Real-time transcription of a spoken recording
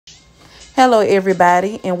Hello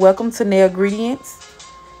everybody and welcome to Nailgredients.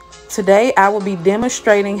 Today I will be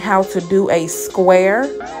demonstrating how to do a square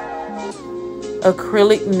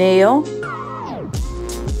acrylic nail.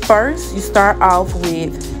 First, you start off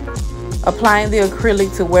with applying the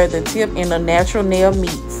acrylic to where the tip and the natural nail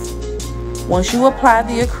meets. Once you apply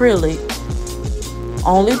the acrylic,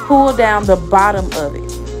 only pull down the bottom of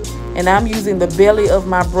it. And I'm using the belly of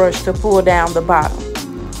my brush to pull down the bottom.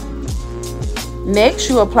 Next,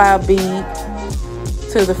 you apply a bead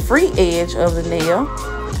to the free edge of the nail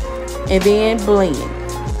and then blend.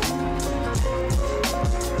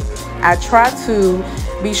 I try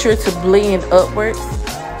to be sure to blend upwards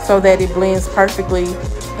so that it blends perfectly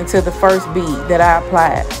into the first bead that I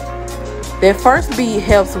applied. That first bead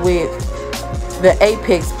helps with the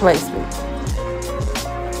apex placement.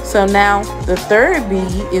 So now the third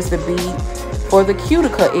bead is the bead for the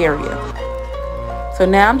cuticle area. So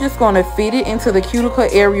now I'm just going to fit it into the cuticle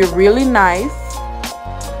area really nice.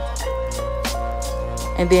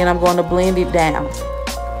 And then I'm going to blend it down.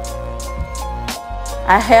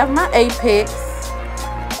 I have my apex.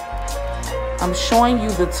 I'm showing you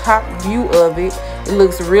the top view of it. It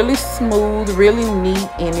looks really smooth, really neat,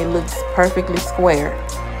 and it looks perfectly square.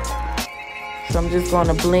 So I'm just going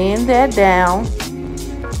to blend that down.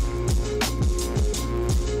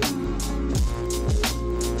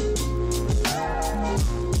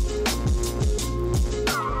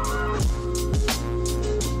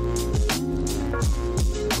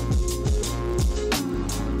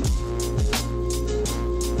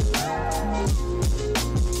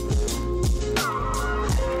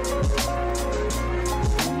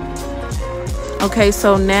 Okay,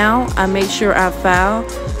 so now I make sure I file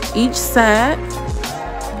each side.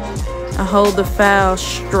 I hold the file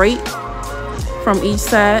straight from each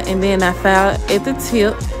side and then I file at the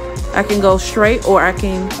tip. I can go straight or I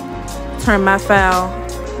can turn my file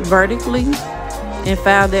vertically and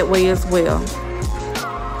file that way as well.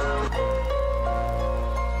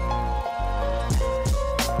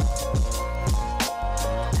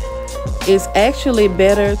 It's actually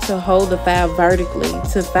better to hold the file vertically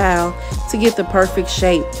to get the perfect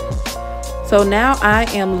shape. So now I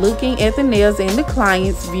am looking at the nails in the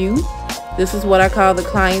client's view. This is what I call the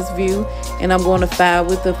client's view, and I'm going to file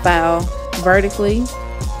with the file vertically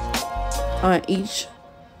on each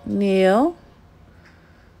nail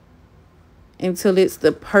until it's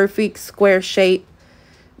the perfect square shape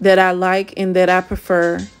that I like and that I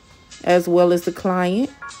prefer, as well as the client.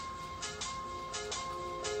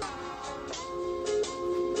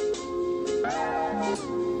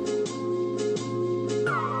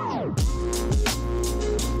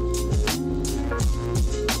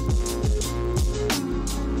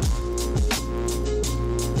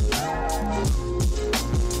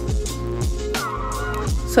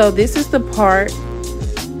 So this is the part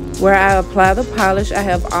where I apply the polish. I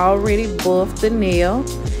have already buffed the nail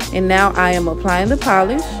and now I am applying the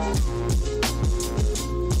polish.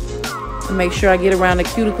 To make sure I get around the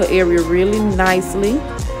cuticle area really nicely.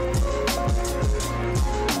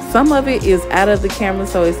 Some of it is out of the camera,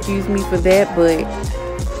 so excuse me for that, but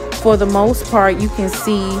for the most part you can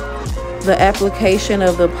see the application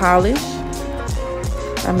of the polish.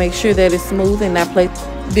 I make sure that it's smooth and I place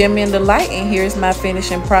them in the light, and here's my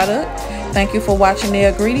finishing product. Thank you for watching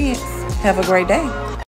Nailgredients. Have a great day.